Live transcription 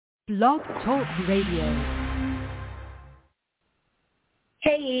Blog Talk Radio.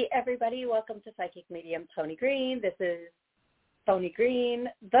 Hey, everybody. Welcome to Psychic Medium Toni Greene. This is Toni Greene,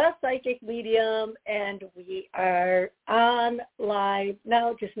 the Psychic Medium, and we are on live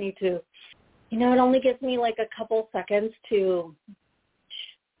now. Just need to, it only gives me like a couple seconds to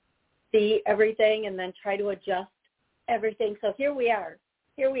see everything and then try to adjust everything. So here we are.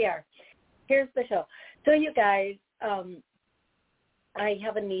 Here's the show. So you guys, I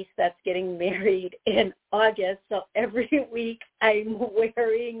have a niece that's getting married in August, so every week I'm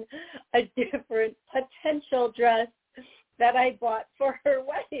wearing a different potential dress that I bought for her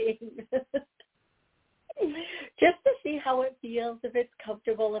wedding. Just to see how it feels, if it's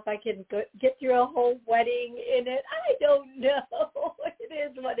comfortable, if I can get through a whole wedding in it. I don't know. It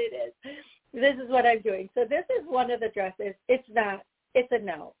is what it is. This is what I'm doing. So this is one of the dresses. It's a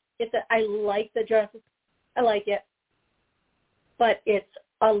no. I like the dress. I like it. But it's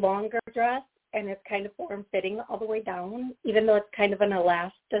a longer dress, and it's kind of form-fitting all the way down, even though it's kind of an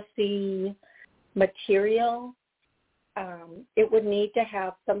elastic material. It would need to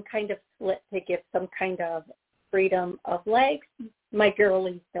have some kind of slit to give some kind of freedom of legs. My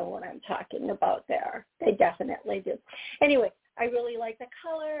girlies know what I'm talking about there. They definitely do. Anyway, I really like the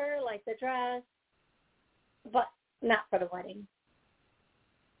color, like the dress, but not for the wedding.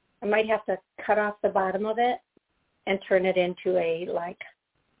 I might have to cut off the bottom of it and turn it into a,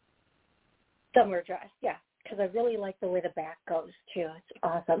 summer dress. Yeah, because I really like the way the back goes, too. It's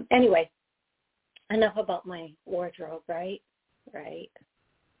awesome. Anyway, enough about my wardrobe, right? Right.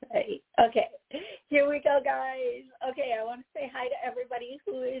 Okay, here we go, guys. Okay, I want to say hi to everybody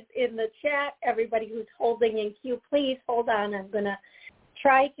who is in the chat, everybody who's holding in queue. Please hold on. I'm going to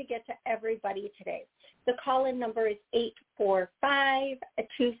try to get to everybody today. The call-in number is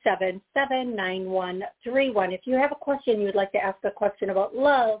 845-277-9131. If you have a question, you would like to ask a question about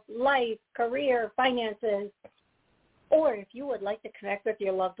love, life, career, finances, or if you would like to connect with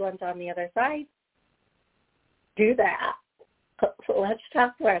your loved ones on the other side, do that. So let's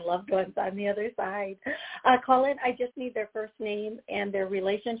talk to our loved ones on the other side. Call in. I just need their first name and their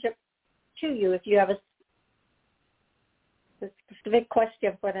relationship to you if you have a specific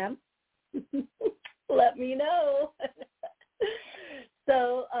question for them. Let me know.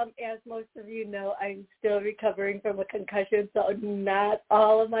 So, as most of you know, I'm still recovering from a concussion, so not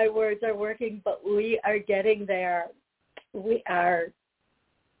all of my words are working, but we are getting there. We are.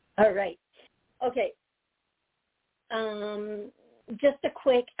 All right. Okay. Just a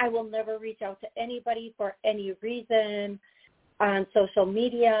quick, I will never reach out to anybody for any reason on social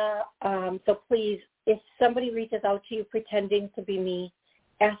media. So please, if somebody reaches out to you pretending to be me,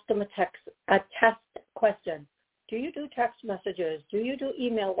 ask them a test question. Do you do text messages? Do you do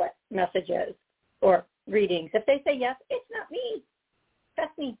email messages or readings? If they say yes, it's not me.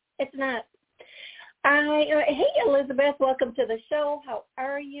 Trust me, it's not. Hey, Elizabeth, welcome to the show. How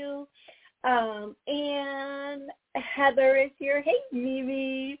are you? And Heather is here. Hey,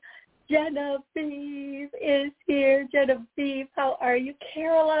 Mimi. Genevieve is here. Genevieve, how are you?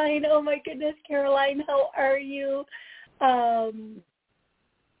 Caroline, oh my goodness, Caroline, how are you? I'm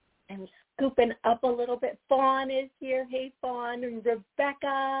scooping up a little bit. Fawn is here. Hey, Fawn. And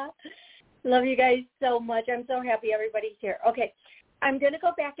Rebecca. Love you guys so much. I'm so happy everybody's here. Okay. I'm going to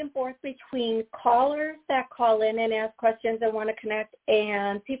go back and forth between callers that call in and ask questions and want to connect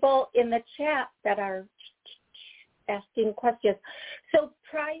and people in the chat that are asking questions. So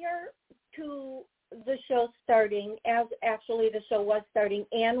prior to the show starting, as actually the show was starting,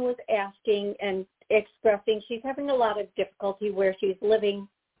 Anne was asking and expressing she's having a lot of difficulty where she's living.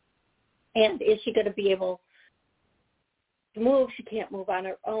 And is she going to be able to move? She can't move on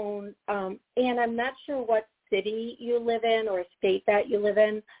her own. And I'm not sure what city you live in or state that you live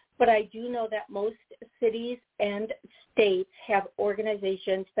in, but I do know that most cities and states have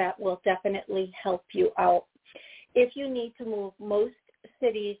organizations that will definitely help you out. If you need to move, most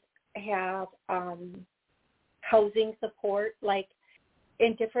cities have housing support. Like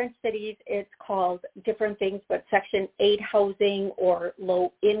in different cities, it's called different things, but Section 8 housing or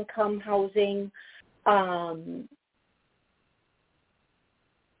low-income housing.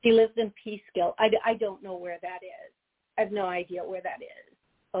 She lives in Peekskill. I don't know where that is. I have no idea where that is.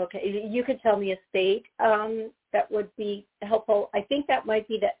 Okay, you could tell me a state that would be helpful. I think that might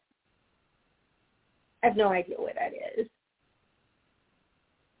be that. I have no idea where that is.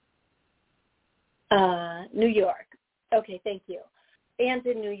 New York. Okay, thank you. And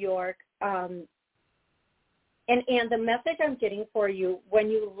in New York. And the message I'm getting for you,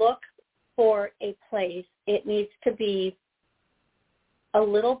 when you look for a place, it needs to be a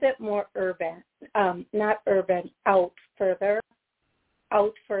little bit more urban, not urban, out further.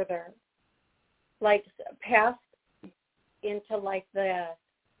 out further, like past into like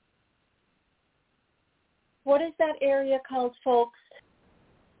what is that area called, folks,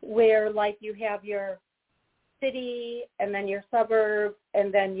 where like you have your city and then your suburb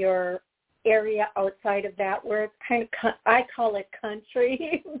and then your area outside of that where it's kind of, I call it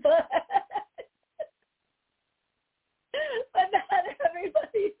country, but not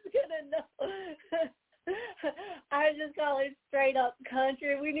everybody's going to know. I just call it straight up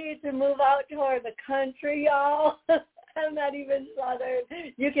country. We need to move out toward the country, y'all. I'm not even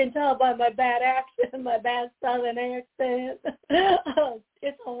Southern. You can tell by my bad accent, my bad Southern accent.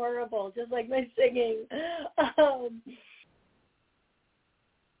 It's horrible, just like my singing.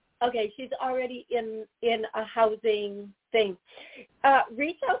 Okay, she's already in a housing thing.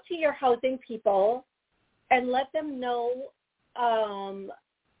 Reach out to your housing people and let them know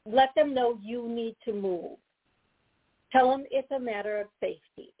you need to move. Tell them it's a matter of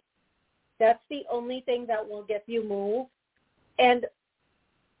safety. That's the only thing that will get you moved. And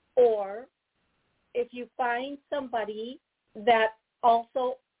or if you find somebody that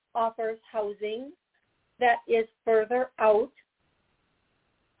also offers housing that is further out,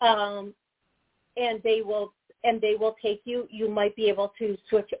 and they will take you, you might be able to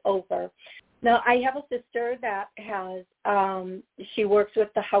switch over. Now, I have a sister that has, she works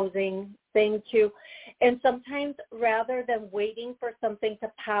with the housing thing too, and sometimes rather than waiting for something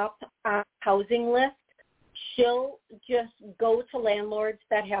to pop on a housing list, she'll just go to landlords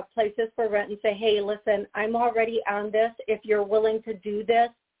that have places for rent and say, hey, listen, I'm already on this. If you're willing to do this,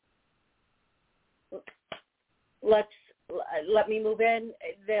 let me move in.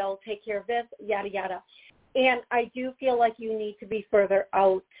 They'll take care of this, yada, yada. And I do feel like you need to be further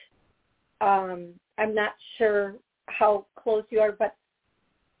out. I'm not sure how close you are, but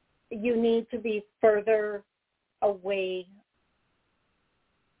you need to be further away.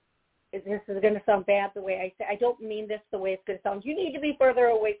 This is going to sound bad the way I say. I don't mean this the way it's going to sound. You need to be further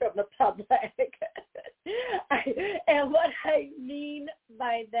away from the public. And what I mean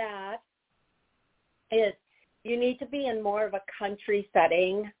by that is you need to be in more of a country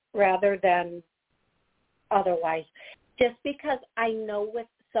setting rather than otherwise. Just because I know with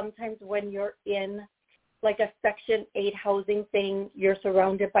sometimes when you're in like a Section 8 housing thing, you're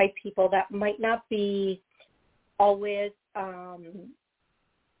surrounded by people that might not be always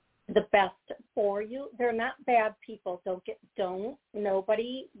the best for you. They're not bad people.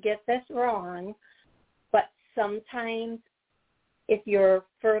 Nobody get this wrong. But sometimes if you're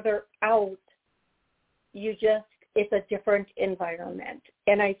further out, it's a different environment.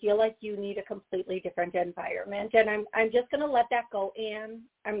 And I feel like you need a completely different environment. And I'm just going to let that go, Anne.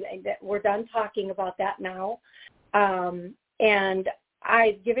 We're done talking about that now. And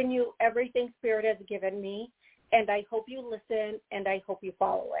I've given you everything Spirit has given me. And I hope you listen, and I hope you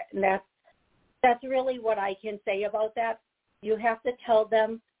follow it. And that's really what I can say about that. You have to tell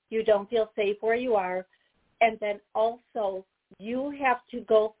them you don't feel safe where you are. And then also you have to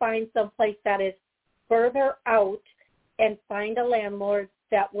go find someplace that is further out and find a landlord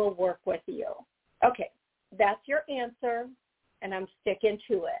that will work with you. Okay, that's your answer, and I'm sticking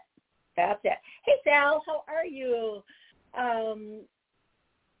to it. That's it. Hey, Sal, how are you? I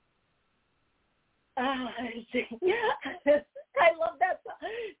love that song.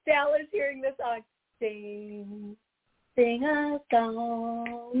 Sal is hearing the song, Sing, Sing a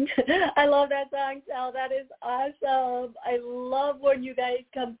Song. I love that song, Sal. That is awesome. I love when you guys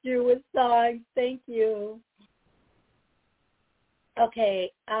come through with songs. Thank you.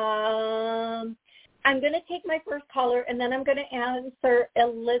 Okay. I'm going to take my first caller, and then I'm going to answer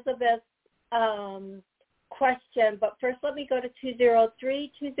Elizabeth's question. But first, let me go to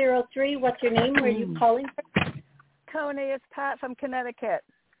 203. 203, what's your name? Where are you calling from? Toni, it's Pat from Connecticut.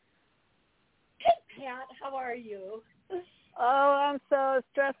 Hey, Pat. How are you? Oh, I'm so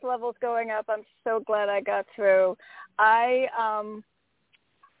stress levels going up. I'm so glad I got through. My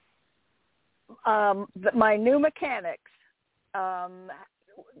new mechanics,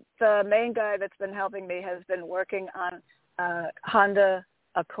 the main guy that's been helping me has been working on a Honda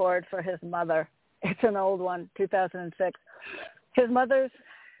Accord for his mother. It's an old one, 2006. His mother's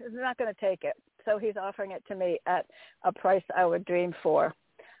not going to take it, so he's offering it to me at a price I would dream for.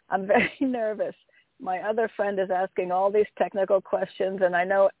 I'm very nervous. My other friend is asking all these technical questions, and I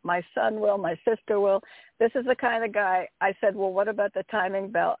know my son will, my sister will. This is the kind of guy, I said, well, what about the timing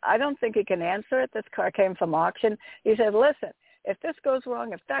belt? I don't think he can answer it. This car came from auction. He said, listen, if this goes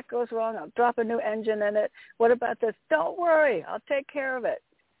wrong, if that goes wrong, I'll drop a new engine in it. What about this? Don't worry. I'll take care of it.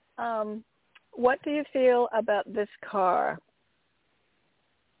 What do you feel about this car?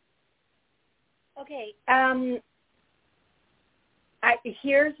 Okay.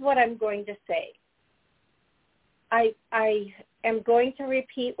 Here's what I'm going to say. I am going to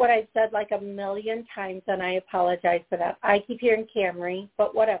repeat what I've said like a million times, and I apologize for that. I keep hearing Camry,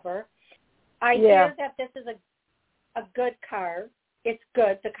 but whatever. I hear that this is a good car. It's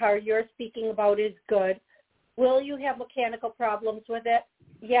good. The car you're speaking about is good. Will you have mechanical problems with it?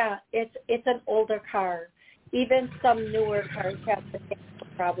 Yeah, it's an older car. Even some newer cars have mechanical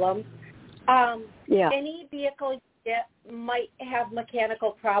problems. Any vehicle you get might have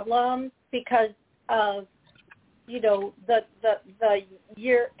mechanical problems because of, you know, the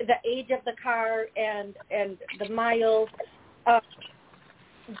year, the age of the car and the miles.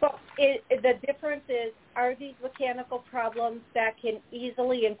 But the difference is, are these mechanical problems that can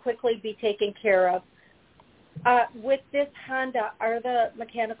easily and quickly be taken care of? With this Honda, are the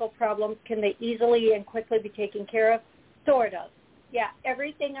mechanical problems, can they easily and quickly be taken care of? Sort of. Yeah,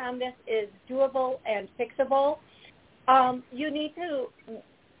 everything on this is doable and fixable. You need to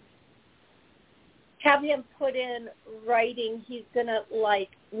have him put in writing he's going to, like,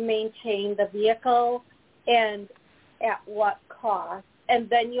 maintain the vehicle and at what cost, and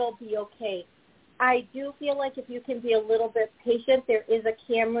then you'll be okay. I do feel like if you can be a little bit patient, there is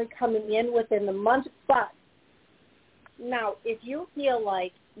a Camry coming in within the month, but now if you feel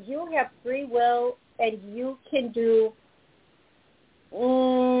like you have free will and you can do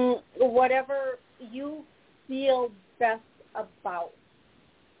whatever you feel best about,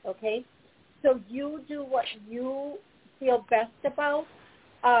 okay? So you do what you feel best about.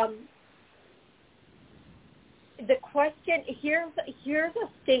 The question, here's a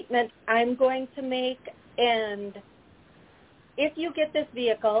statement I'm going to make, and if you get this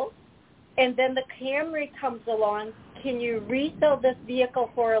vehicle and then the Camry comes along, can you resell this vehicle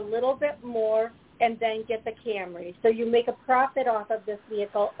for a little bit more and then get the Camry? So you make a profit off of this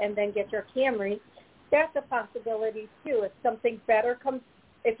vehicle and then get your Camry. That's a possibility too. If something better comes,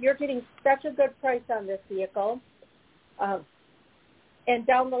 if you're getting such a good price on this vehicle, and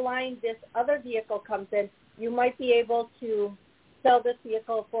down the line this other vehicle comes in, you might be able to sell this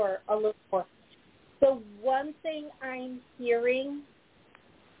vehicle for a little more. So one thing I'm hearing,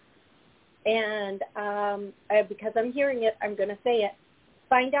 and because I'm hearing it, I'm going to say it,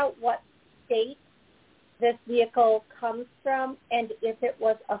 find out what state this vehicle comes from and if it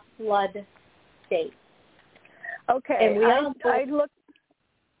was a flood state. Okay, and I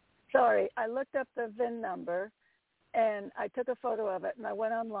looked up the VIN number, and I took a photo of it, and I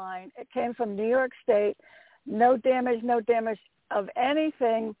went online. It came from New York State, no damage of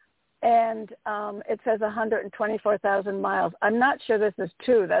anything, and it says 124,000 miles. I'm not sure this is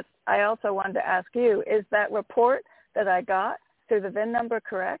true. I also wanted to ask you, is that report that I got through the VIN number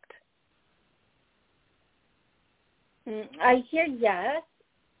correct? I hear yes.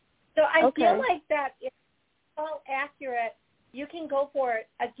 So I feel like that it's all accurate. You can go for it.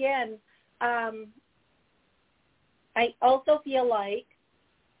 Again, I also feel like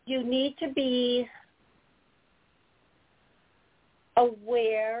you need to be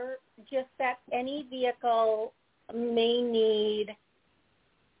aware just that any vehicle may need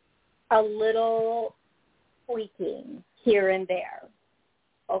a little tweaking here and there.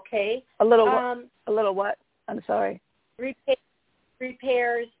 Okay? A little what? I'm sorry.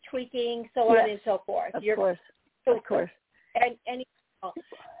 Repairs, tweaking, so on and so forth. Of course. And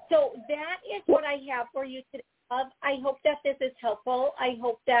so that is what I have for you today. I hope that this is helpful. I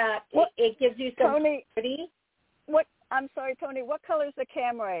hope that it gives you some clarity. I'm sorry, Toni, what color is the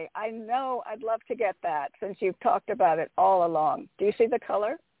Camry? I know I'd love to get that since you've talked about it all along. Do you see the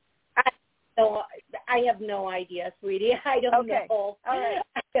color? I have no idea, sweetie. I don't know. All right.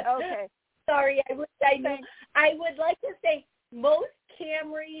 Okay. Sorry, I would like to say most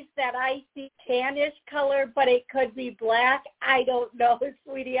Camrys that I see tannish color, but it could be black. I don't know,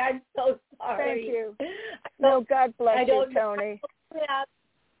 sweetie. I'm so sorry. Thank you. No, God bless you, Toni.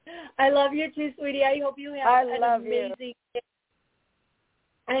 I love you too, sweetie. I hope you have an amazing day.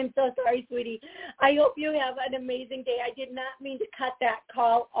 I'm so sorry, sweetie. I hope you have an amazing day. I did not mean to cut that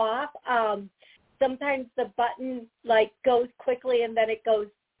call off. Sometimes the button goes quickly and then it goes.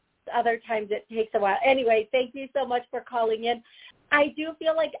 Other times it takes a while. Anyway, thank you so much for calling in. I do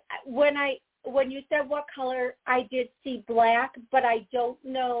feel like when you said what color, I did see black, but I don't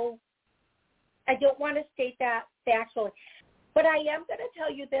know. I don't want to state that factually. But I am going to tell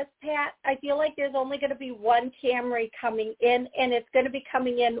you this, Pat. I feel like there's only going to be one Camry coming in, and it's going to be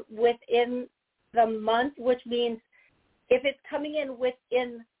coming in within the month, which means if it's coming in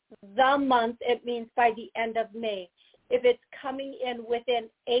within the month, it means by the end of May. If it's coming in within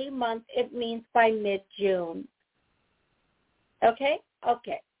a month, it means by mid-June. Okay?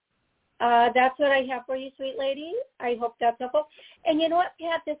 Okay. That's what I have for you, sweet lady. I hope that's helpful. And you know what,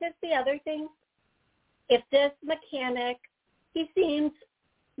 Pat, this is the other thing. If this mechanic, he seems,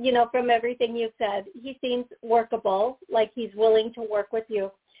 you know, from everything you've said, he seems workable, like he's willing to work with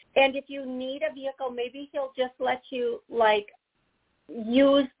you. And if you need a vehicle, maybe he'll just let you, like,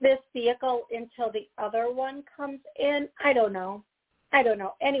 use this vehicle until the other one comes in. I don't know.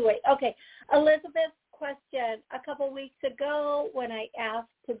 Anyway, okay. Elizabeth's question. A couple weeks ago when I asked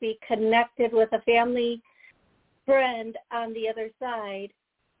to be connected with a family friend on the other side,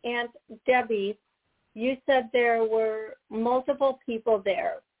 Aunt Debbie, you said there were multiple people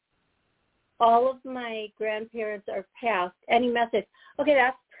there. All of my grandparents are passed. Any message? Okay,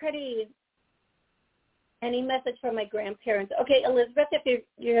 that's pretty. Any message from my grandparents? Okay, Elizabeth, if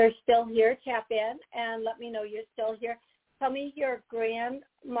you're still here, tap in and let me know you're still here. Tell me your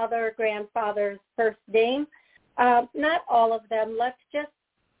grandmother, grandfather's first name. Not all of them. Let's just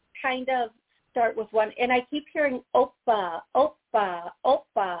kind of start with one. And I keep hearing Oppa, Oppa,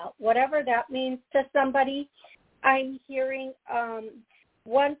 Oppa, whatever that means to somebody. I'm hearing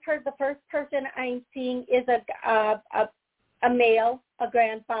the first person I'm seeing is a male, a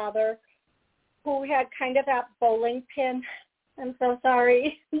grandfather, who had kind of that bowling pin. I'm so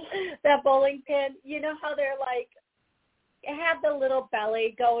sorry. That bowling pin. You know how they're like, have the little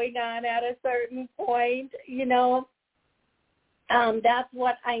belly going on at a certain point, you know. That's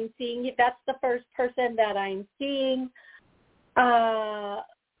what I'm seeing. That's the first person that I'm seeing. And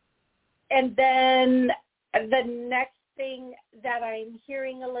then the next thing that I'm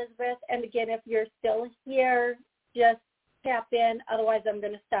hearing, Elizabeth, and again, if you're still here, just tap in. Otherwise, I'm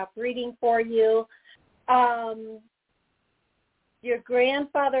going to stop reading for you. Your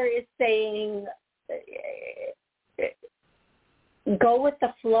grandfather is saying, go with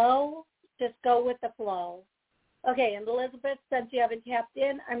the flow. Just go with the flow. Okay, and Elizabeth, since you haven't tapped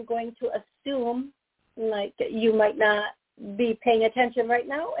in, I'm going to assume like you might not be paying attention right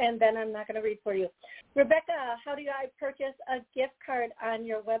now, and then I'm not going to read for you. Rebecca, how do I purchase a gift card on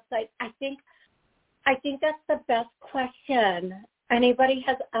your website? I think that's the best question anybody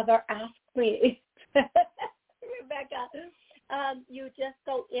has ever asked me. Rebecca, you just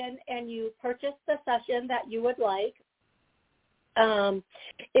go in and you purchase the session that you would like.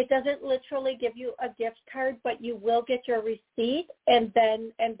 It doesn't literally give you a gift card, but you will get your receipt, and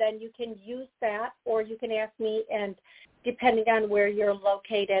then you can use that, or you can ask me, and depending on where you're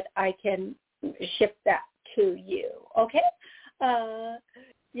located, I can ship that to you. Okay?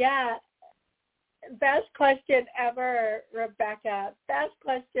 Yeah. Best question ever, Rebecca. Best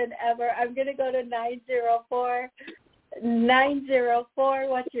question ever. I'm going to go to 904. 904,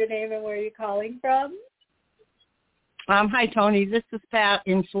 what's your name and where are you calling from? Hi, Toni. This is Pat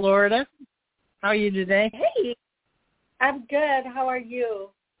in Florida. How are you today? Hey, I'm good. How are you?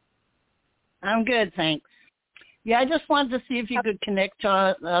 I'm good, thanks. Yeah, I just wanted to see if you could connect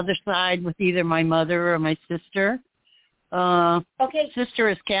to the other side with either my mother or my sister. Okay. Sister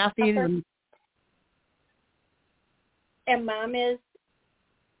is Kathy. And mom is?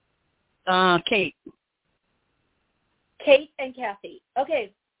 Kate. Kate and Kathy.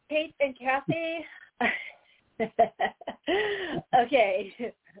 Okay. Kate and Kathy.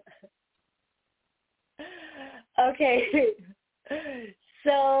 Okay. Okay.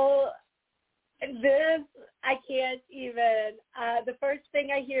 So this, I can't even, the first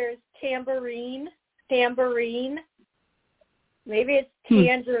thing I hear is tambourine. Maybe it's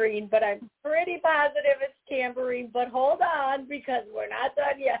tangerine, but I'm pretty positive it's tambourine. But hold on, because we're not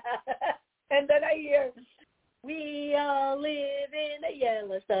done yet. And then I hear, we all live in a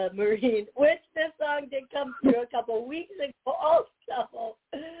yellow submarine, which this song did come through a couple weeks ago also.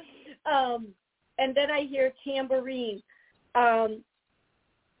 And then I hear tambourine. And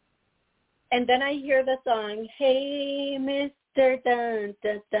then I hear the song, hey, Mr. Dun,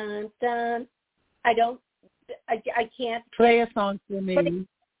 dun, dun, dun. I can't. Play a song for me.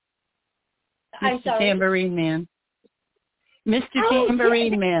 I'm sorry. Tambourine Man. Mr.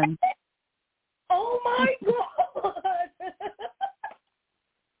 Tambourine Man. Oh, my God.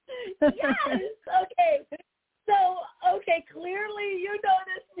 Yes. Okay. So, clearly you know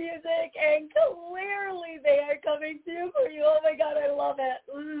this music, and clearly they are coming through for you. Oh, my God, I love it.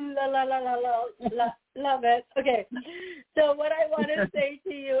 La, la, la, la, la, love it. Okay. So what I want to say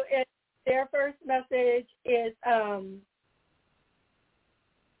to you is their first message is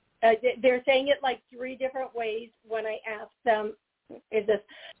they're saying it like three different ways when I ask them. Is this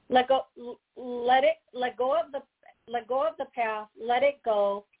let go of the past, let it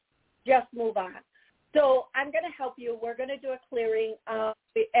go, just move on. So I'm going to help you. We're going to do a clearing.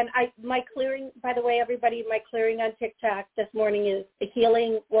 My clearing, by the way, everybody, my clearing on TikTok this morning is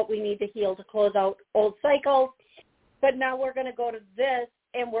healing what we need to heal to close out old cycles. But now we're going to go to this,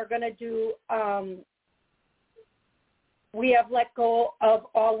 and we're going to do, we have let go of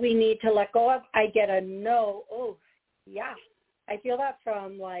all we need to let go of. I get a no. Oh, yeah. I feel that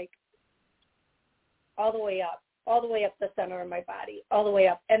from like all the way up the center of my body, all the way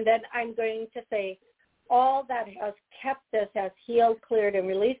up. And then I'm going to say, all that has kept this has healed, cleared, and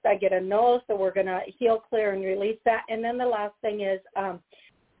released. I get a no, so we're going to heal, clear, and release that. And then the last thing is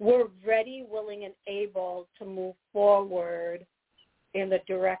we're ready, willing, and able to move forward in the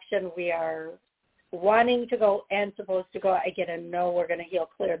direction we are wanting to go and supposed to go. I get a no, we're going to heal,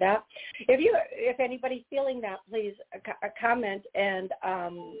 clear that. If anybody's feeling that, please comment and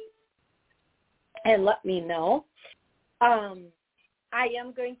let me know. I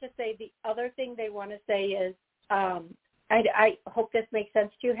am going to say the other thing they want to say is, I hope this makes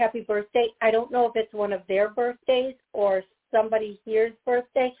sense to you. Happy birthday. I don't know if it's one of their birthdays or somebody here's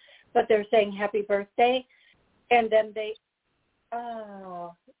birthday, but they're saying happy birthday. And then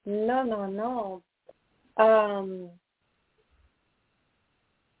no.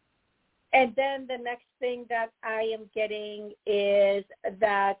 And then the next thing that I am getting is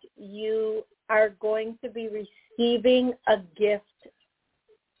that you are going to be receiving a gift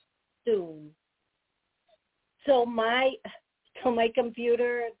soon. So my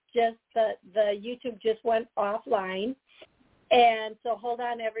computer the YouTube just went offline, and so hold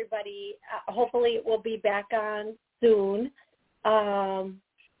on, everybody. Hopefully it will be back on soon. And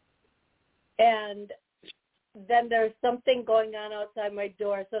then there's something going on outside my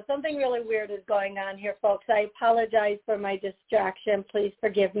door. So something really weird is going on here, folks. I apologize for my distraction. Please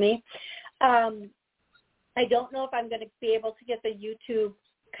forgive me. I don't know if I'm going to be able to get the YouTube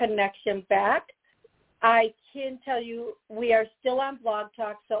connection back. I can tell you we are still on Blog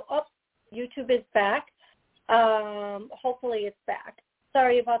Talk, so YouTube is back. Hopefully it's back.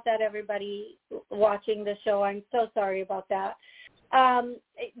 Sorry about that, everybody watching the show. I'm so sorry about that.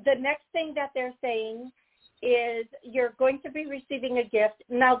 The next thing that they're saying is you're going to be receiving a gift.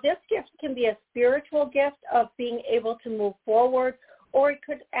 Now, this gift can be a spiritual gift of being able to move forward, or it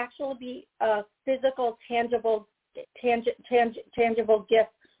could actually be a physical, tangible gift.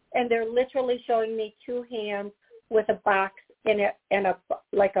 And they're literally showing me two hands with a box in it and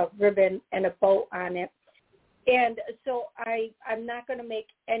like a ribbon and a bow on it. And so I'm not going to make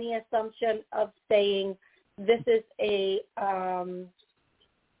any assumption of saying this is a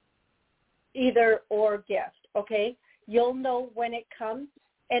either or gift, okay? You'll know when it comes.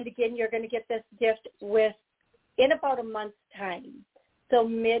 And again, you're going to get this gift in about a month's time. So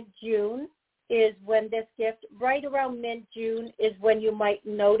mid-June is when this gift, right around mid-June is when you might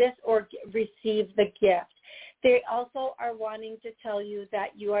notice or receive the gift. They also are wanting to tell you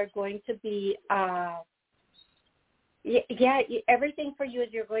that you are going to be, everything for you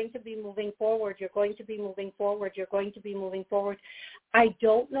is you're going to be moving forward. You're going to be moving forward. You're going to be moving forward. I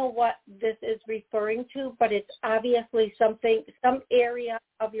don't know what this is referring to, but it's obviously some area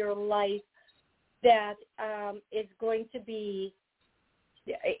of your life that is going to be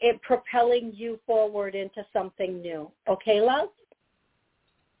propelling you forward into something new. Okay, love?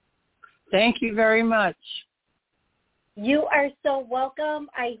 Thank you very much. You are so welcome.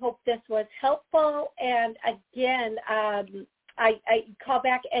 I hope this was helpful. And again, I call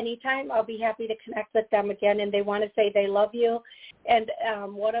back anytime. I'll be happy to connect with them again. And they want to say they love you. And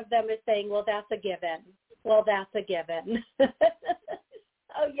one of them is saying, well, that's a given. Well, that's a given.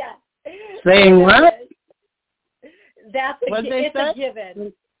 Oh, yeah. Saying what? It's a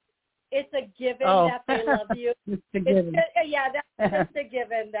given. It's a given that they love you. It's a given. That's just a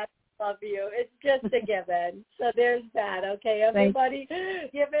given that they love you. It's just a given. So there's that, okay, everybody?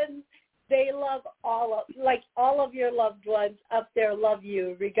 Given they love all of your loved ones up there love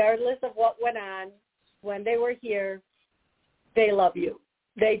you, regardless of what went on when they were here. They love you.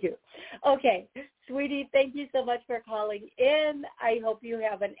 They do. Okay, sweetie, thank you so much for calling in. I hope you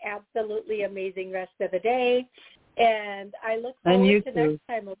have an absolutely amazing rest of the day. And I look forward to next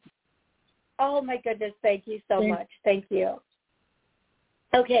time. Oh, my goodness. Thank you so much. Thank you.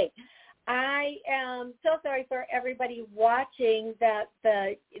 Okay. I am so sorry for everybody watching that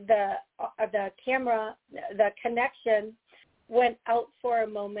the camera, the connection went out for a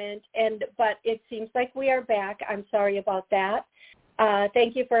moment, but it seems like we are back. I'm sorry about that.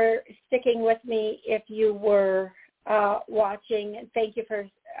 Thank you for sticking with me if you were watching, and thank you for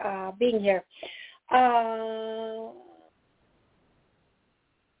being here.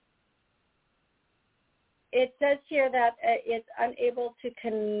 It says here that it's unable to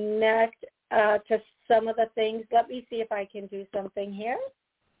connect. to some of the things. Let me see if I can do something here.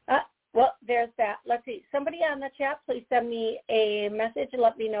 Well, there's that. Let's see. Somebody on the chat, please send me a message and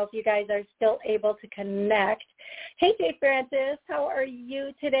let me know if you guys are still able to connect. Hey, Jay Francis, how are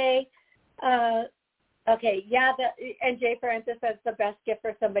you today? Okay, yeah, and Jay Francis says the best gift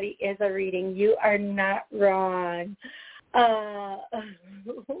for somebody is a reading. You are not wrong.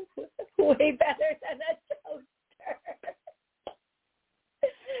 Way better than a toaster.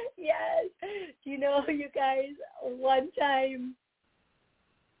 Yes. You know, you guys, one time,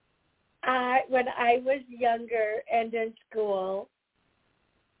 when I was younger and in school,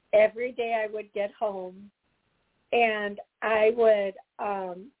 every day I would get home and I would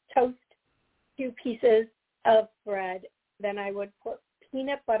toast 2 pieces of bread. Then I would put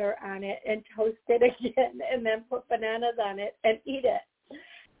peanut butter on it and toast it again and then put bananas on it and eat it.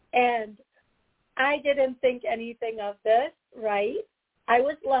 And I didn't think anything of this, right? I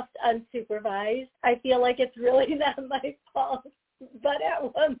was left unsupervised. I feel like it's really not my fault. But at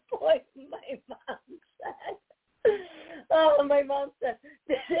one point, my mom said,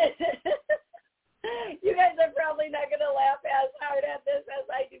 you guys are probably not going to laugh as hard at this as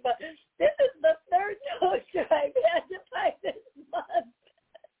I do, but this is the 3rd toaster I've had to buy this month.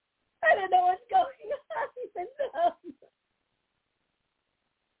 I don't know what's going on with them.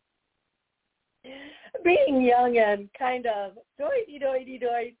 Being young and kind of doity,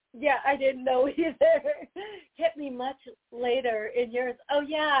 yeah, I didn't know either. Hit me much later in years. Oh,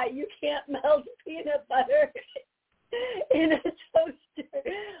 yeah, you can't melt peanut butter in a toaster.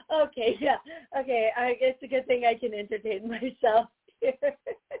 Okay, yeah. Okay, it's a good thing I can entertain myself here.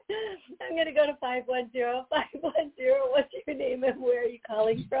 I'm going to go to 510. 510, what's your name and where are you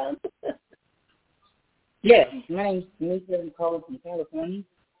calling from? Yes, my name's Tamika. I'm calling from California.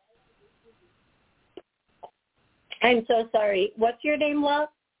 I'm so sorry. What's your name, love?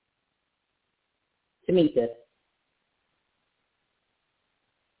 Tamika.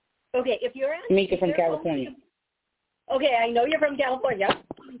 Okay, if you're on Tamika from California. Okay, I know you're from California.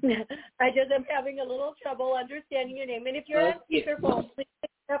 I just am having a little trouble understanding your name. And if you're on speakerphone, please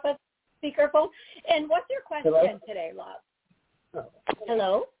pick up a speakerphone. And what's your question today, love?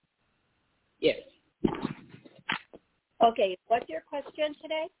 Hello? Yes. Okay, what's your question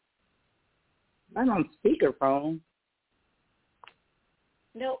today? I'm on speakerphone.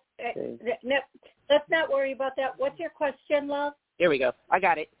 No, let's not worry about that. What's your question, love? Here we go. I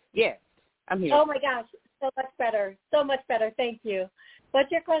got it. Yeah, I'm here. Oh, my gosh. So much better. So much better. Thank you.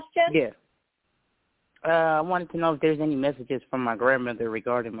 What's your question? Yeah. I wanted to know if there's any messages from my grandmother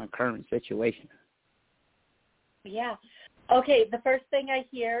regarding my current situation. Yeah. Okay, the first thing I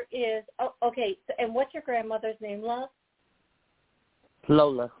hear is, okay, and what's your grandmother's name, love?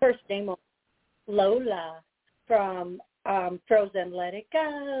 Lola. First name, Lola from Frozen, Let It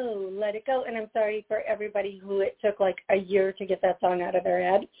Go, Let It Go. And I'm sorry for everybody who it took like a year to get that song out of their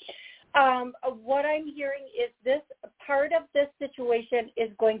head. What I'm hearing is this part of this situation is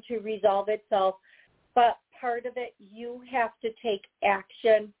going to resolve itself, but part of it you have to take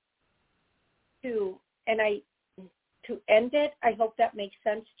action to end it. I hope that makes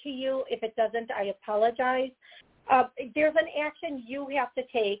sense to you. If it doesn't, I apologize. There's an action you have to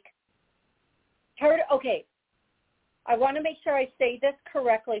take. Okay, I want to make sure I say this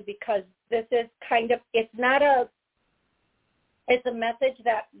correctly because this is kind of, it's a message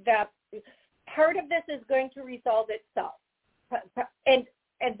that part of this is going to resolve itself. And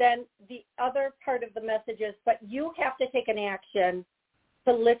then the other part of the message is, but you have to take an action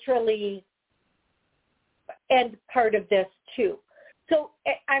to literally end part of this too. So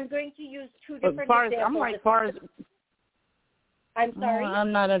I'm going to use 2 different examples. I'm sorry?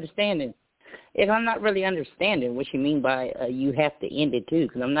 I'm not understanding. If I'm not really understanding what you mean by you have to end it too,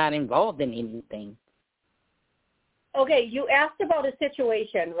 because I'm not involved in anything. Okay, you asked about a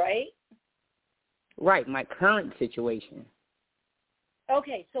situation, right? Right, my current situation.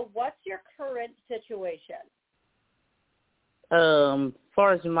 Okay, so what's your current situation? As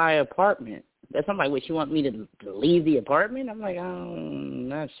far as my apartment, that's not like what you want me to leave the apartment. I'm like, I'm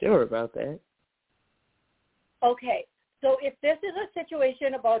not sure about that. Okay, so if this is a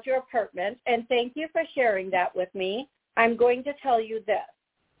situation about your apartment, and thank you for sharing that with me, I'm going to tell you this.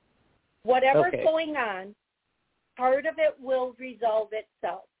 Whatever's going on, part of it will resolve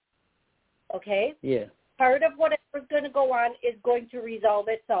itself. Okay? Yeah. Part of whatever's going to go on is going to resolve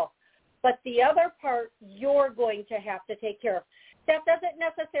itself. But the other part, you're going to have to take care of. That doesn't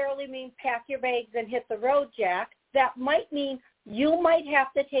necessarily mean pack your bags and hit the road, Jack. That might mean you might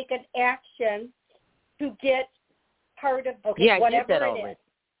have to take an action to get part of whatever I get that it already. is.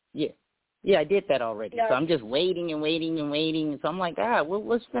 Yeah. Yeah, I did that already. Yeah. So I'm just waiting and waiting and waiting. So I'm like,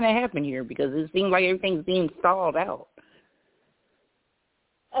 what's going to happen here? Because it seems like everything's being stalled out.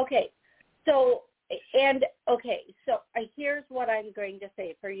 Okay. Here's what I'm going to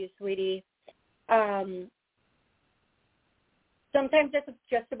say for you, sweetie. Sometimes it's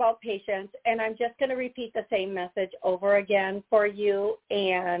just about patience, and I'm just going to repeat the same message over again for you,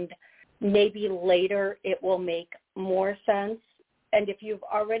 and maybe later it will make more sense. And if you've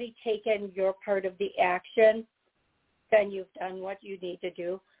already taken your part of the action, then you've done what you need to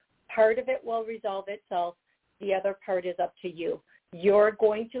do. Part of it will resolve itself. The other part is up to you. You're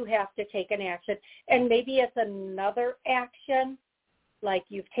going to have to take an action, and maybe it's another action, like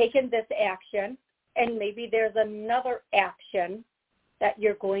you've taken this action, and maybe there's another action that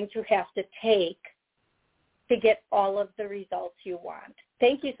you're going to have to take to get all of the results you want.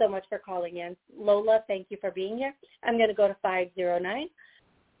 Thank you so much for calling in. Lola, thank you for being here. I'm going to go to 509.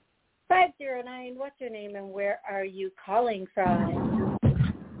 509, what's your name and where are you calling from?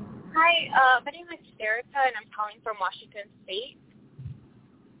 Hi, my name is Erica, and I'm calling from Washington State.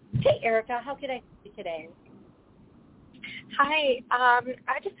 Hey, Erica, how can I help you today? Hi,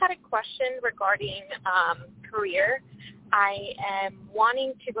 I just had a question regarding career. I am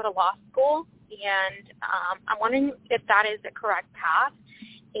wanting to go to law school, and I'm wondering if that is the correct path,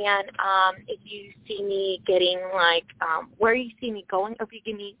 and if you see me getting, where you see me going, if you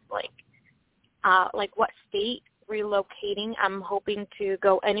give me, what state relocating. I'm hoping to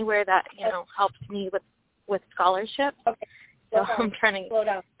go anywhere that, helps me with scholarship. Okay. So I'm trying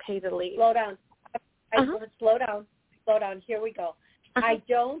to pay the leave. Slow down. Slow down. Here we go.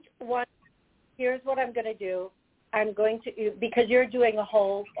 Here's what I'm going to do. I'm going to, because you're doing a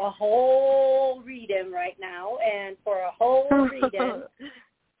whole read-in right now, and for a whole read-in,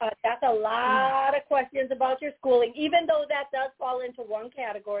 that's a lot of questions about your schooling. Even though that does fall into one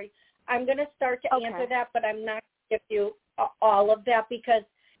category, I'm going to start to answer that, but I'm not going to give you all of that because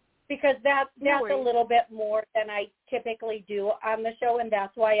that's a little bit more than I typically do on the show, and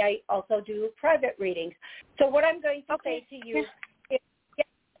that's why I also do private readings. So what I'm going to say to you is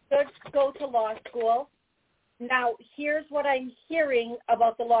go to law school. Now, here's what I'm hearing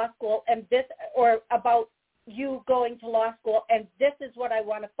about the law school and about you going to law school, and this is what I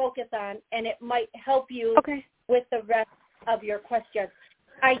want to focus on, and it might help you with the rest of your questions.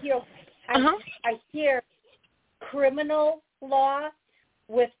 I hear criminal law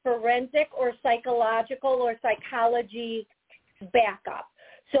with forensic or psychological or psychology backup.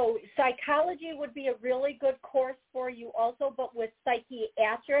 So psychology would be a really good course for you also, but with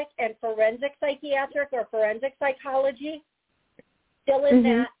psychiatric and forensic psychiatric or forensic psychology, still in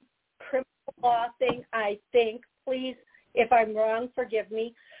that criminal law thing, I think. Please, if I'm wrong, forgive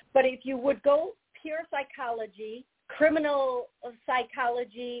me. But if you would go pure psychology, criminal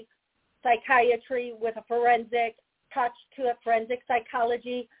psychology, psychiatry with a forensic touch to a forensic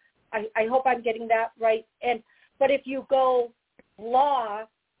psychology, I hope I'm getting that right. But if you go law,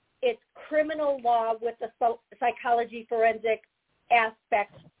 it's criminal law with the psychology forensic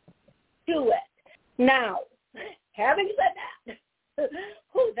aspect to it. Now, having said that,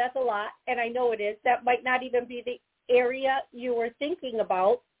 that's a lot, and I know it is. That might not even be the area you were thinking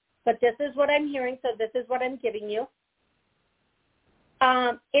about, but this is what I'm hearing, so this is what I'm giving you.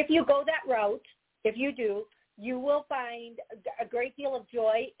 If you go that route, if you do, you will find a great deal of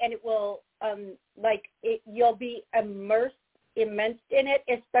joy, and it will, you'll be immersed in it,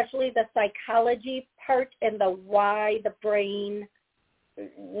 especially the psychology part and the why, the brain,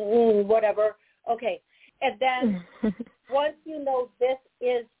 whatever. Okay. And then once you know this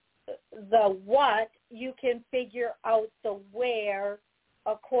is the what, you can figure out the where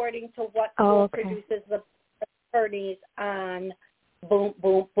according to what produces the attorneys on boom,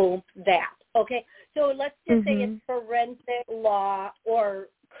 boom, boom, that. Okay. So let's just say it's forensic law or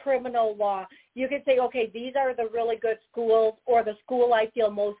criminal law. You can say, okay, these are the really good schools, or the school I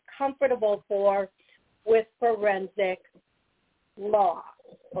feel most comfortable for with forensic law,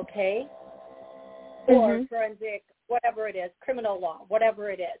 okay? Or forensic, whatever it is, criminal law, whatever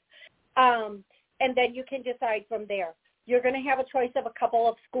it is. And then you can decide from there. You're going to have a choice of a couple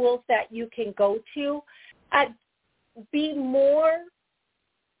of schools that you can go to. Be more,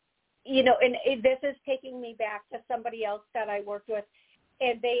 and this is taking me back to somebody else that I worked with,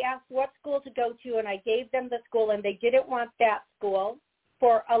 and they asked what school to go to, and I gave them the school, and they didn't want that school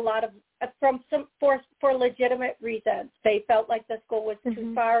for a lot of for legitimate reasons. They felt like the school was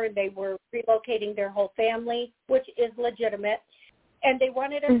too far, and they were relocating their whole family, which is legitimate, and they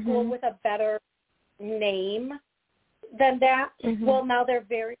wanted a school with a better name than that. Well, now they're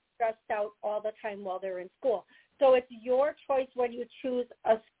very stressed out all the time while they're in school. So it's your choice when you choose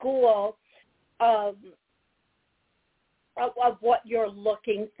a school. of what you're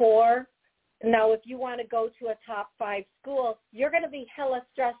looking for. Now, if you want to go to a top 5 school, you're going to be hella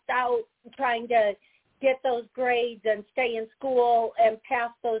stressed out trying to get those grades and stay in school and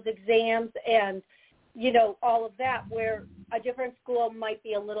pass those exams and, you know, all of that, where a different school might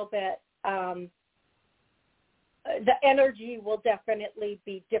be a little bit, the energy will definitely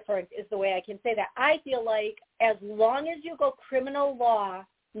be different is the way I can say that. I feel like as long as you go criminal law,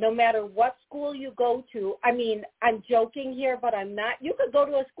 no matter what school you go to, I mean, I'm joking here, but I'm not. You could go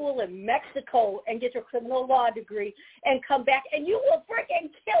to a school in Mexico and get your criminal law degree and come back, and you will freaking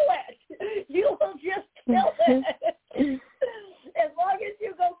kill it. You will just kill it. As long as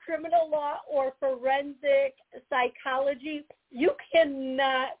you go criminal law or forensic psychology, you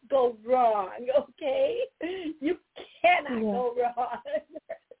cannot go wrong, okay? You cannot go wrong.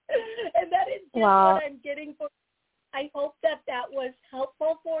 And that is just what I'm getting for. I hope that was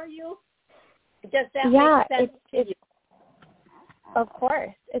helpful for you. Does that make sense to you? Of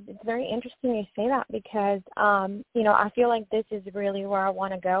course. It's very interesting you say that because, you know, I feel like this is really where I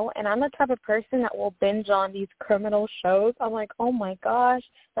want to go. And I'm the type of person that will binge on these criminal shows. I'm like, oh, my gosh.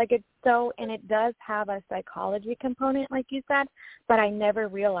 Like, it's so – and it does have a psychology component, like you said, but I never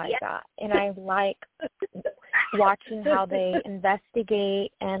realized that. And I like watching how they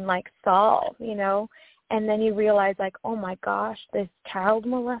investigate and, like, solve, you know. And then you realize, like, oh, my gosh, this child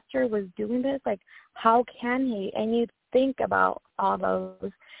molester was doing this. Like, how can he? And you think about all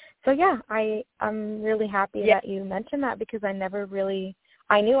those. So, yeah, I'm really happy that you mentioned that because I never really –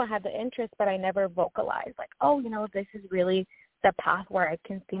 I knew I had the interest, but I never vocalized, like, oh, you know, this is really the path where I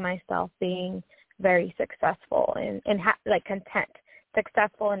can see myself being very successful and like content,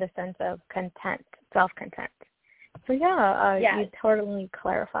 successful in the sense of content, self-content. So, you totally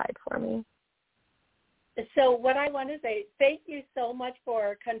clarified for me. So what I want to say, thank you so much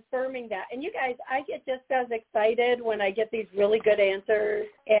for confirming that. And you guys, I get just as excited when I get these really good answers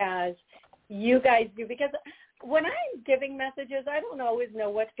as you guys do, because when I'm giving messages, I don't always know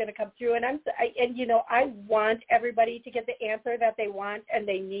what's going to come through. And you know, I want everybody to get the answer that they want and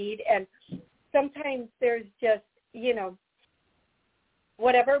they need. And sometimes there's just, you know,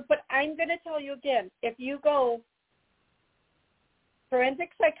 whatever. But I'm going to tell you again, if you go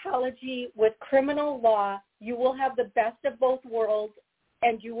forensic psychology with criminal law, you will have the best of both worlds,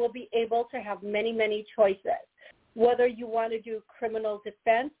 and you will be able to have many, many choices. Whether you want to do criminal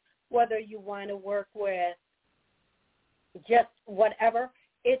defense, whether you want to work with just whatever,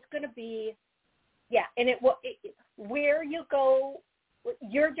 it's going to be, and where you go,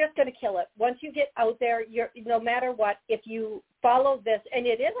 you're just going to kill it. Once you get out there, no matter what, if you follow this, and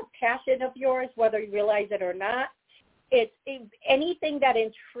it is a passion of yours, whether you realize it or not, it's anything that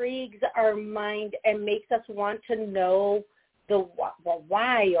intrigues our mind and makes us want to know the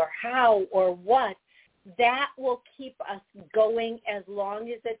why or how or what, that will keep us going as long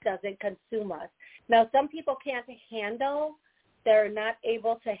as it doesn't consume us. Now, some people can't handle, they're not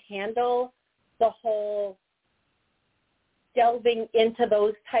able to handle the whole delving into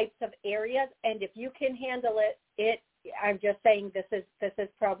those types of areas. And if you can handle it, I'm just saying this is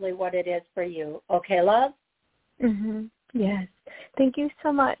probably what it is for you. Okay, love? Mm-hmm. Yes. Thank you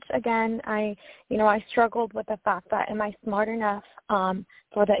so much. Again, I struggled with the fact that am I smart enough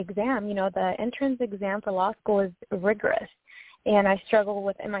for the exam? You know, the entrance exam for law school is rigorous, and I struggle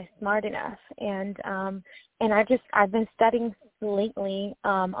with am I smart enough? And I've been studying lately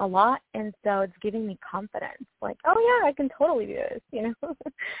a lot, and so it's giving me confidence. Like, oh yeah, I can totally do this. You know.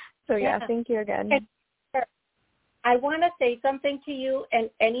 So thank you again. I want to say something to you and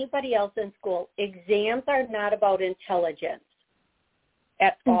anybody else in school. Exams are not about intelligence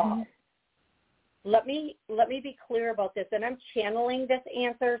at all. Let me be clear about this, and I'm channeling this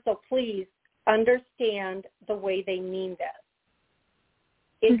answer, so please understand the way they mean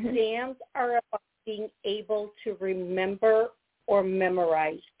this. Exams are about being able to remember or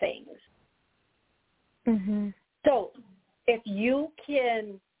memorize things. So if you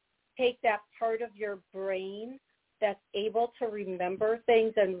can take that part of your brain that's able to remember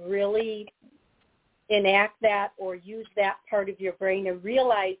things and really enact that or use that part of your brain and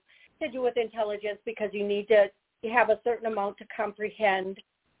realize to do with intelligence because you need to have a certain amount to comprehend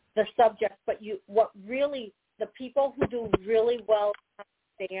the subject. But the people who do really well on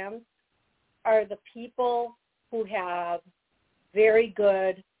exams are the people who have very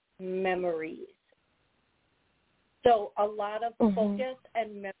good memories. So a lot of focus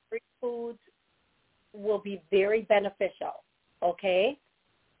and memory foods will be very beneficial, okay?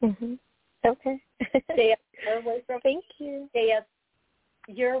 Okay. Stay away from. Thank you.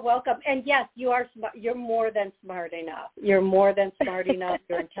 You're welcome. And yes, you are smart. You're more than smart enough. You're more than smart enough.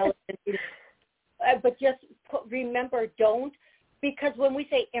 You're intelligent. but just remember, don't, because when we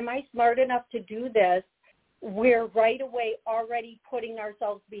say, am I smart enough to do this, we're right away already putting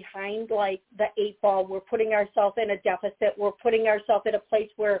ourselves behind like the 8 ball. We're putting ourselves in a deficit. We're putting ourselves in a place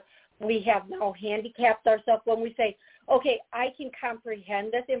where we have now handicapped ourselves. When we say, okay, I can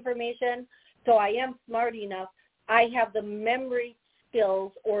comprehend this information, so I am smart enough, I have the memory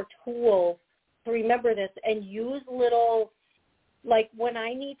skills or tools to remember this, and use little, like when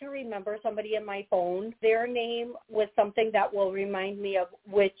I need to remember somebody in my phone, their name with something that will remind me of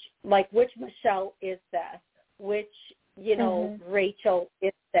which Michelle is this, which, Rachel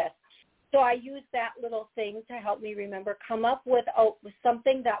is this. So I use that little thing to help me remember. Come up with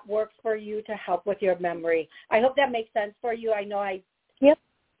something that works for you to help with your memory. I hope that makes sense for you. I know I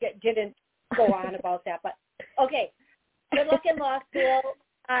didn't go on about that, but okay. Good luck in law school.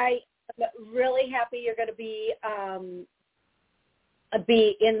 I am really happy you're going to be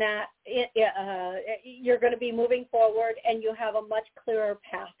in that. You're going to be moving forward, and you have a much clearer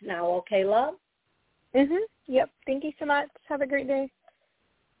path now. Okay, love? Yep. Thank you so much. Have a great day.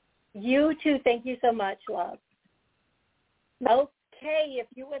 You too. Thank you so much, love. Okay, if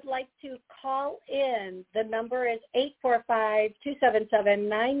you would like to call in, the number is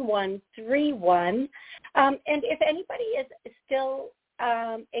 845-277-9131. And if anybody is still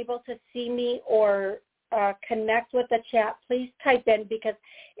able to see me or connect with the chat, please type in, because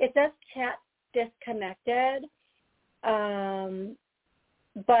it says chat disconnected. But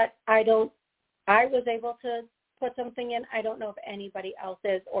I was able to put something in. I don't know if anybody else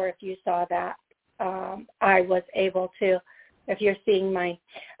is, or if you saw that. I was able to. If you're seeing mine,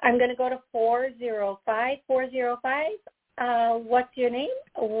 I'm going to go to 405. 405. What's your name?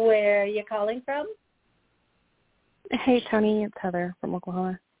 Where are you calling from? Hey, Toni. It's Heather from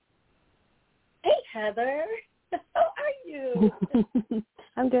Oklahoma. Hey, Heather. How are you?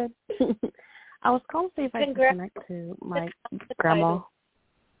 I'm good. I was calling to see if I can connect to my grandma.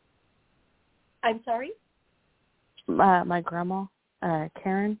 I'm sorry? My grandma,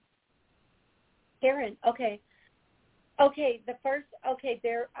 Karen. Karen, okay. Okay,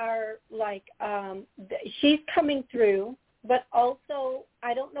 there are she's coming through, but also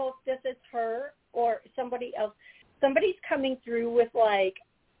I don't know if this is her or somebody else. Somebody's coming through with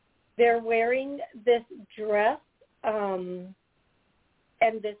they're wearing this dress and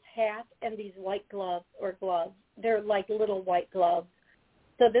this hat and these white gloves. They're like little white gloves.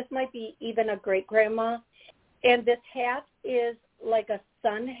 So this might be even a great-grandma. And this hat is like a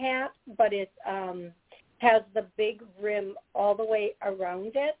sun hat, but it has the big rim all the way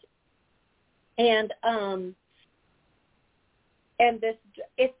around it. And this,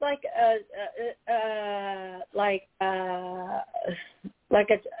 it's like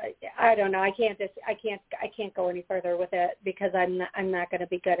I don't know. I can't go any further with it because I'm not going to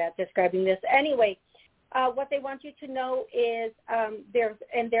be good at describing this. Anyway, what they want you to know is there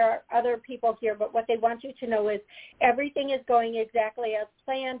are other people here, but what they want you to know is everything is going exactly as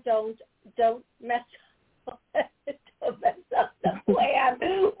planned. Don't mess up the plan.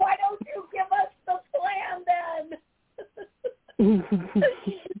 Why don't you give us the plan then?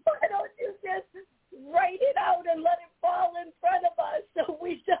 Why don't you just write it out and let it fall in front of us so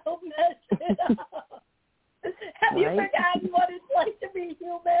we don't mess it up? Have you forgotten what it's like to be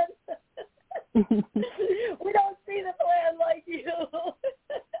human? We don't see the plan like you.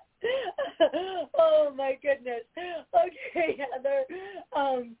 Oh, my goodness. Okay, Heather.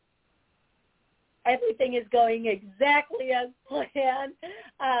 Everything is going exactly as planned.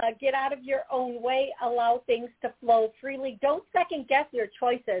 Get out of your own way. Allow things to flow freely. Don't second-guess your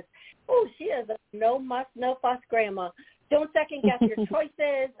choices. Oh, she is a no-muss, no-fuss grandma. Don't second-guess your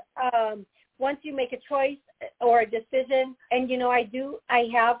choices. Once you make a choice or a decision, and, I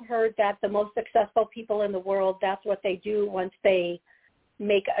have heard that the most successful people in the world, that's what they do. Once they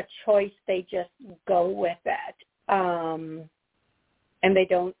make a choice, they just go with it. And they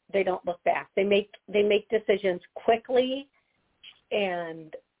don't look back. They make decisions quickly,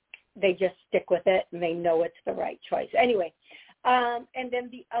 and they just stick with it, and they know it's the right choice. Anyway, and then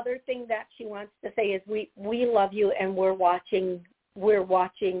the other thing that she wants to say is we love you, and we're watching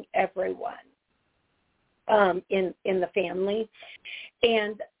everyone in the family,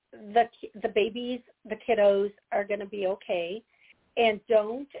 and the babies, the kiddos are going to be okay, and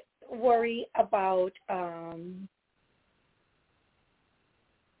don't worry about.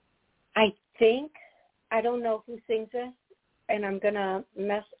 I don't know who sings this, and I'm going to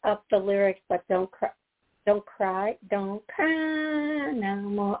mess up the lyrics, but don't cry no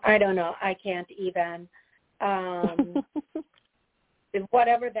more. I don't know. I can't even.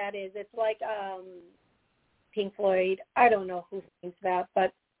 Whatever that is, it's like Pink Floyd. I don't know who sings that,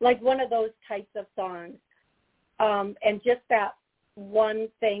 but like one of those types of songs. And just that one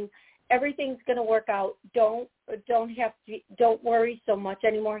thing, everything's going to work out. Don't worry so much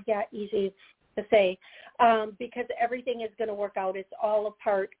anymore. Yeah, easy to say, because everything is going to work out. It's all a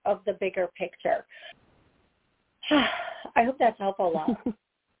part of the bigger picture. I hope that's helpful, love.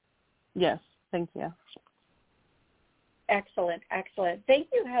 Yes, thank you. Excellent. Thank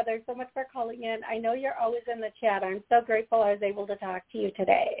you, Heather, so much for calling in. I know you're always in the chat. I'm so grateful I was able to talk to you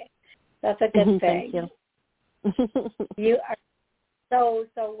today. That's a good thing. Thank you. You are so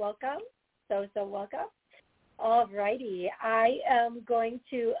welcome. So welcome. All righty. I am going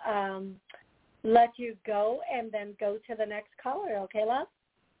to let you go and then go to the next caller. Okay, love?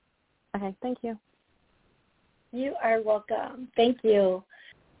 Okay, thank you. You are welcome. Thank you.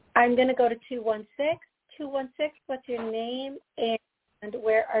 I'm going to go to 216. 216, what's your name and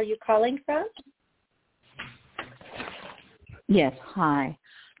where are you calling from? Yes, hi.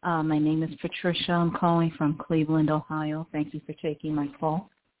 My name is Patricia. I'm calling from Cleveland, Ohio. Thank you for taking my call.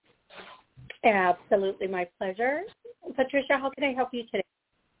 Absolutely, my pleasure. Patricia, how can I help you today?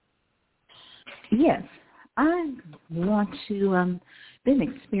 Yes, I want to, been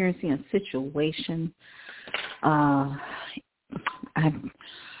experiencing a situation.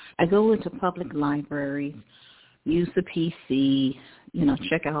 I go into public libraries, use the PC,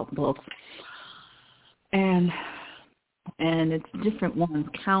 check out books, and it's different ones,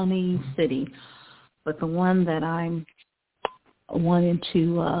 county, city, but the one that I'm wanting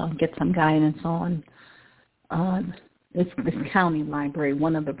to get some guidance on, it's this county library,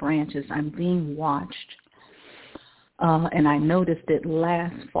 one of the branches. I'm being watched, and I noticed it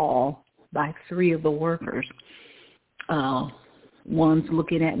last fall by 3 of the workers. One's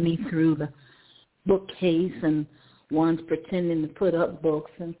looking at me through the bookcase, and one's pretending to put up books,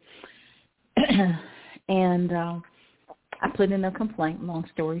 and I put in a complaint, long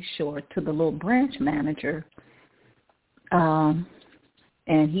story short, to the little branch manager, and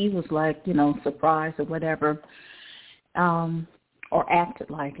he was like, surprised or whatever, or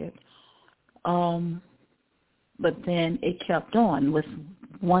acted like it. But then it kept on with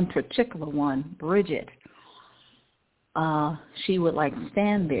one particular one, Bridget. She would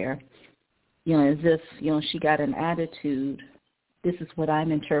stand there, as if, she got an attitude. This is what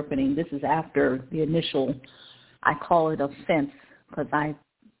I'm interpreting. This is after the initial, I call it offense, because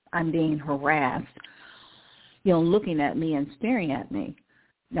I'm being harassed, looking at me and staring at me.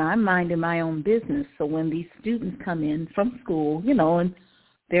 Now, I'm minding my own business, so when these students come in from school, and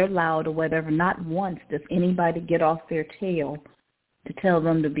they're loud or whatever, not once does anybody get off their tail to tell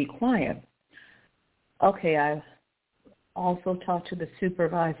them to be quiet. Okay, I also talked to the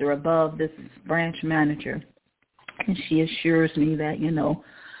supervisor above this branch manager, and she assures me that,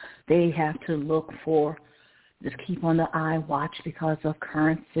 they have to look for, just keep on the eye watch because of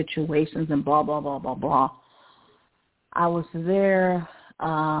current situations and blah, blah, blah, blah, blah. I was there,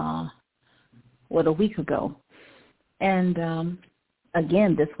 a week ago, and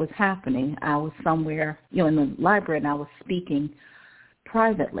again, this was happening. I was somewhere, in the library, and I was speaking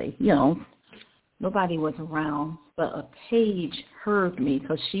privately, nobody was around, but a page heard me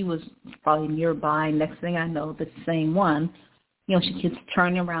because she was probably nearby. Next thing I know, the same one, she keeps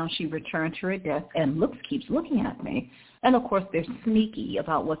turning around. She returned to her desk and keeps looking at me. And, of course, they're sneaky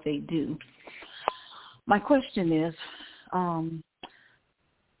about what they do. My question is,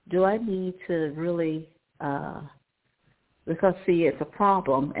 do I need to really, because, see, it's a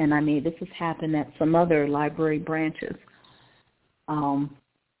problem, and, this has happened at some other library branches,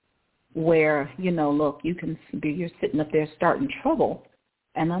 where, look, you're sitting up there starting trouble,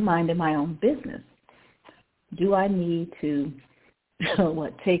 and I'm minding my own business. Do I need to,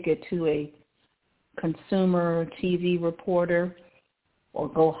 take it to a consumer TV reporter or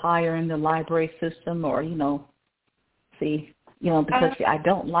go higher in the library system or, because I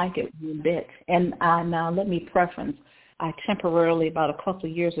don't like it one bit. And now let me preference, I temporarily, about a couple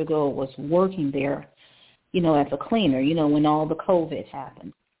of years ago, was working there, as a cleaner, when all the COVID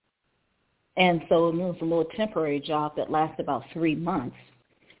happened. And so it was a little temporary job that lasted about 3 months.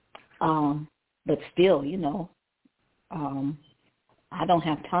 But still, I don't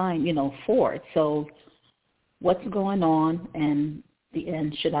have time, for it. So what's going on, and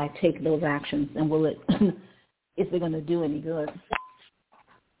should I take those actions, and is it going to do any good?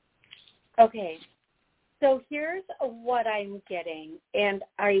 Okay. So here's what I'm getting, and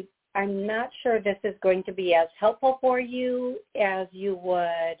I'm not sure this is going to be as helpful for you as you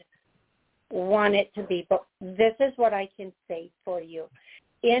would want it to be, but this is what I can say for you.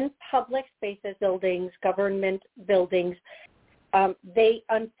 In public spaces, buildings, government buildings, they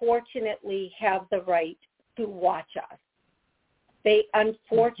unfortunately have the right to watch us. They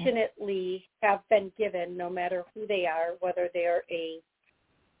unfortunately have been given, no matter who they are, whether they're a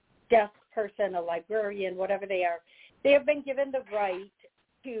deaf person, a librarian, whatever they are, they have been given the right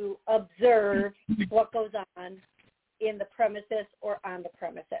to observe what goes on in the premises or on the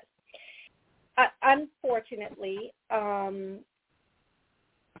premises. Unfortunately,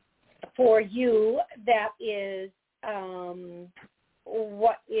 for you, that is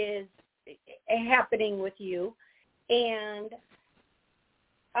what is happening with you. And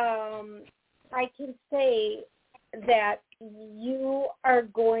I can say that you are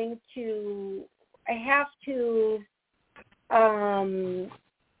going to have to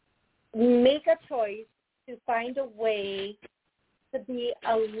make a choice to find a way to be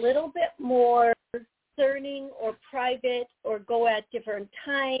a little bit more discerning or private, or go at different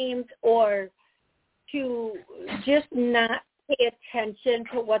times, or to just not pay attention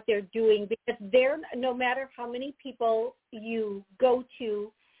to what they're doing, because no matter how many people you go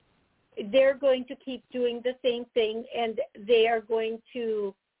to, they're going to keep doing the same thing, and they are going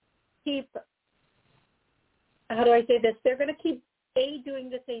to keep, how do I say this? They're going to keep doing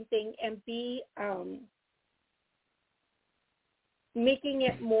the same thing, and B, making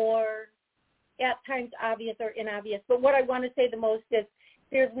it more at times obvious or inobvious. But what I want to say the most is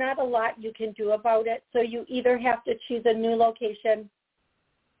there's not a lot you can do about it. So you either have to choose a new location,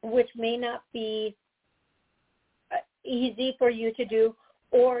 which may not be easy for you to do,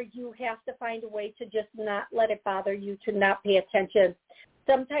 or you have to find a way to just not let it bother you, to not pay attention.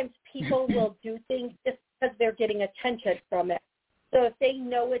 Sometimes people will do things just because they're getting attention from it. So if they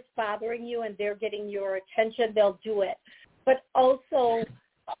know it's bothering you and they're getting your attention, they'll do it. But also,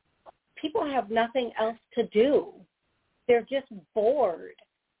 people have nothing else to do. They're just bored,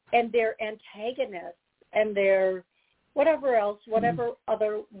 and they're antagonists, and they're whatever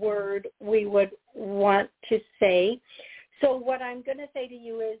other word we would want to say. So what I'm going to say to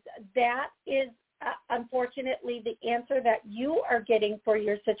you is that is unfortunately the answer that you are getting for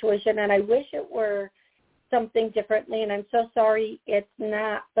your situation, and I wish it were something differently, and I'm so sorry it's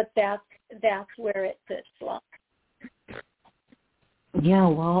not, but that's where it sits. Yeah,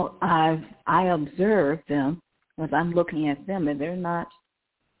 well, I observe them as I'm looking at them, and they're not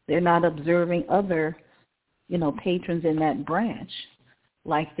observing other, patrons in that branch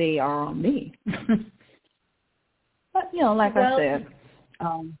like they are on me. But like I said,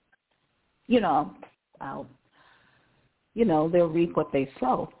 they'll reap what they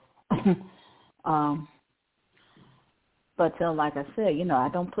sow. But like I said, I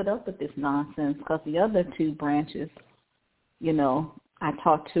don't put up with this nonsense, because the other two branches, I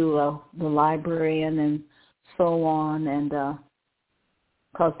talked to the librarian and so on, and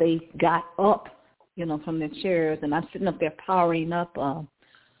because they got up, from their chairs, and I'm sitting up there powering up,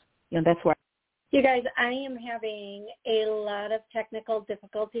 that's where. You guys, I am having a lot of technical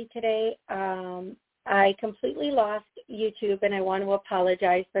difficulty today. I completely lost YouTube, and I want to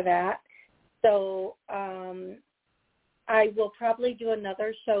apologize for that. So I will probably do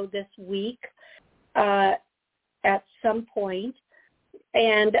another show this week at some point.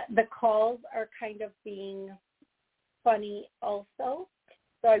 And the calls are kind of being funny also.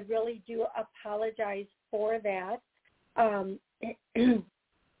 So I really do apologize for that. I'm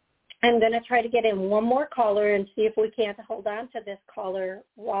going to try to get in one more caller and see if we can't hold on to this caller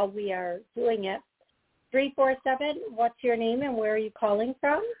while we are doing it. 347, what's your name and where are you calling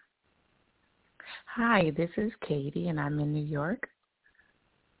from? Hi, this is Katie, and I'm in New York.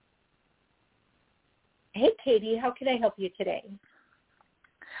 Hey, Katie, how can I help you today?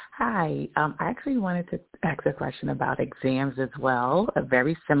 Hi. I actually wanted to ask a question about exams as well, a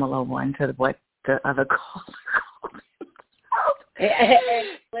very similar one to what the other caller called. Yes.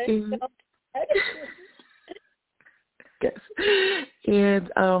 And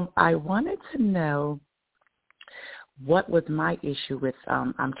I wanted to know what was my issue with,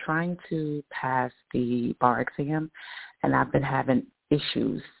 I'm trying to pass the bar exam, and I've been having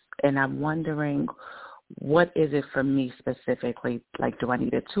issues, and I'm wondering, what is it for me specifically? Like, do I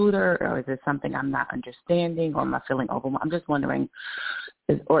need a tutor, or is it something I'm not understanding, or am I feeling overwhelmed? I'm just wondering,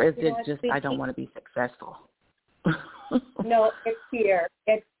 is it just I don't want to be successful? No, it's fear.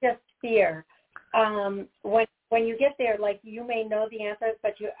 It's just fear. When you get there, like, you may know the answers,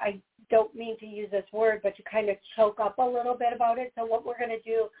 but I don't mean to use this word, but you kind of choke up a little bit about it. So what we're going to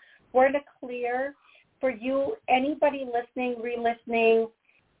do, we're going to clear for you, anybody listening, re-listening,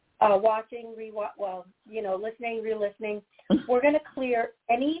 watching, listening, re-listening. We're going to clear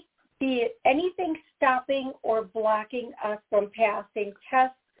anything stopping or blocking us from passing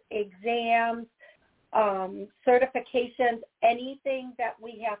tests, exams, certifications, anything that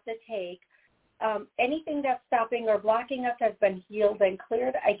we have to take. anything that's stopping or blocking us has been healed and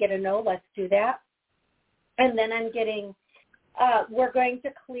cleared. I get a no, let's do that. And then I'm getting, we're going to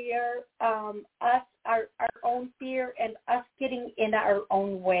clear us, our own fear, and us getting in our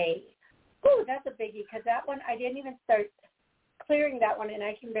own way. Ooh, that's a biggie, because that one, I didn't even start clearing that one, and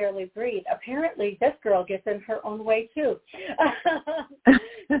I can barely breathe. Apparently, this girl gets in her own way, too.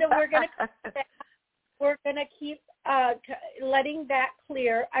 So we're going to keep letting that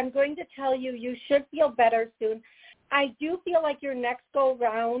clear. I'm going to tell you, you should feel better soon. I do feel like your next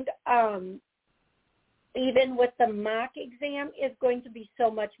go-round, even with the mock exam, is going to be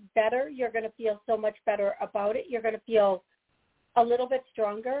so much better. You're going to feel so much better about it. You're going to feel a little bit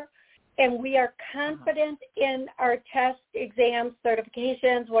stronger. And we are confident in our test, exams,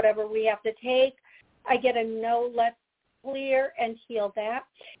 certifications, whatever we have to take. I get a no, let's clear and heal that.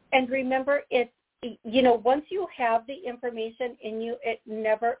 And remember, it's, once you have the information in you, it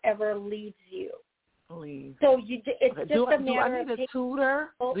never, ever leaves you. Please. So it's just a matter of... Do I need a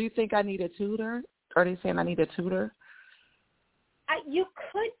tutor? Do you think I need a tutor? Are they saying I need a tutor? You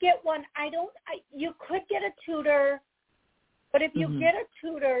could get one. You could get a tutor, but if you get a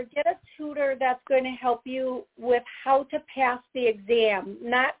tutor that's going to help you with how to pass the exam,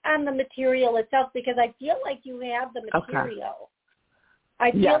 not on the material itself, because I feel like you have the material. Okay.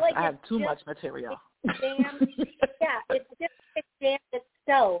 I feel like I have too much material. Exam, it's just the exam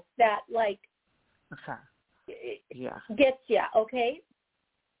itself that, gets you, okay?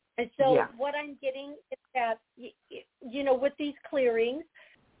 And so what I'm getting is that, with these clearings,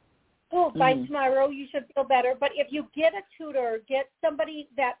 by tomorrow you should feel better. But if you get a tutor, get somebody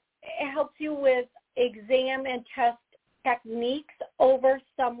that helps you with exam and test techniques over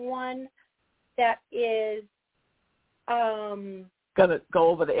someone that is going to go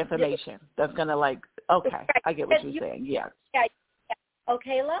over the information. That's going to okay, I get what you're saying, yeah.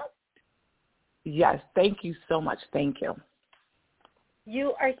 Okay, love? Yes, thank you so much. Thank you.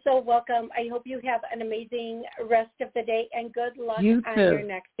 You are so welcome. I hope you have an amazing rest of the day, and good luck on your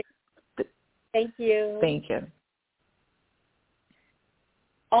next day. Thank you. Thank you.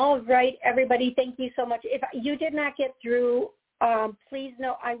 All right, everybody, thank you so much. If you did not get through, please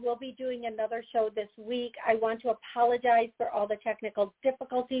know I will be doing another show this week. I want to apologize for all the technical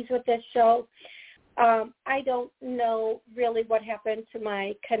difficulties with this show. I don't know really what happened to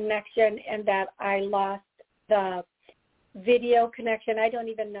my connection and that I lost the video connection. I don't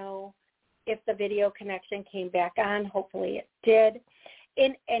even know if the video connection came back on. Hopefully it did.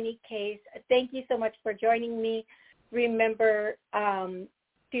 In any case, thank you so much for joining me. Remember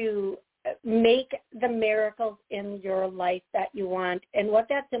to make the miracles in your life that you want. And what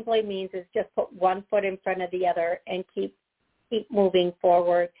that simply means is just put one foot in front of the other and keep moving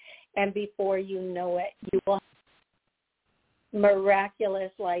forward. And before you know it, you will have a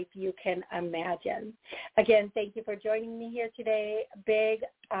miraculous life you can imagine. Again, thank you for joining me here today. Big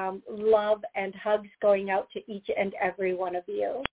love and hugs going out to each and every one of you.